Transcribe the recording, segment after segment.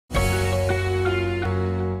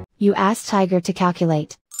You ask Tiger to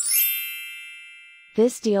calculate.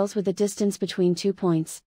 This deals with the distance between 2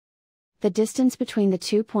 points. The distance between the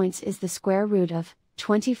 2 points is the square root of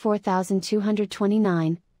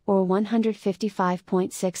 24,229, or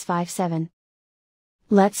 155.657.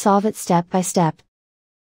 Let's solve it step by step.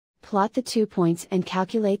 Plot the 2 points and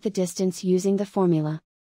calculate the distance using the formula.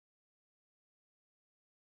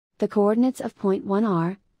 The coordinates of point 1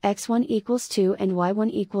 are, x1 equals 2 and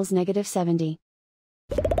y1 equals -70.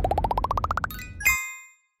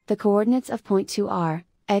 The coordinates of point 2 are,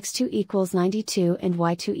 x2 equals 92 and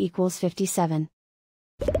y2 equals 57.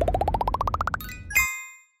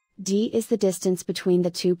 D is the distance between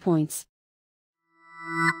the 2 points.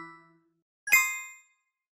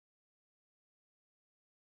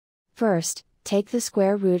 First, take the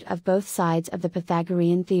square root of both sides of the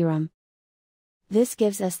Pythagorean theorem. This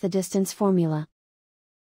gives us the distance formula.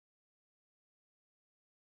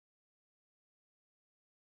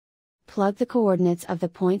 Plug the coordinates of the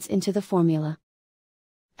points into the formula.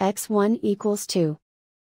 x1 equals 2.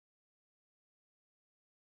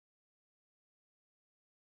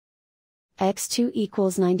 x2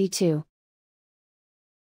 equals 92.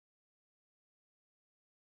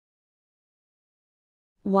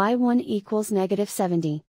 y1 equals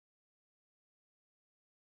 -70.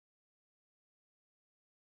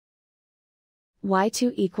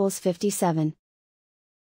 y2 equals 57.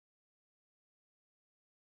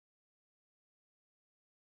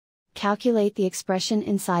 Calculate the expression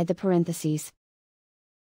inside the parentheses.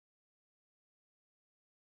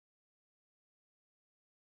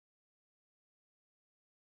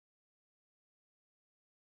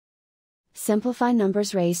 Simplify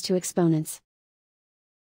numbers raised to exponents.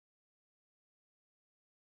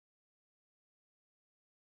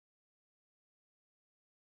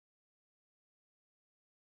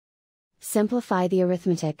 Simplify the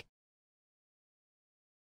arithmetic.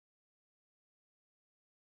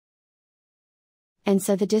 And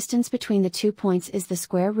so the distance between the 2 points is the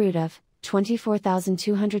square root of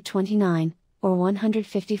 24,229, or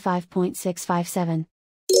 155.657.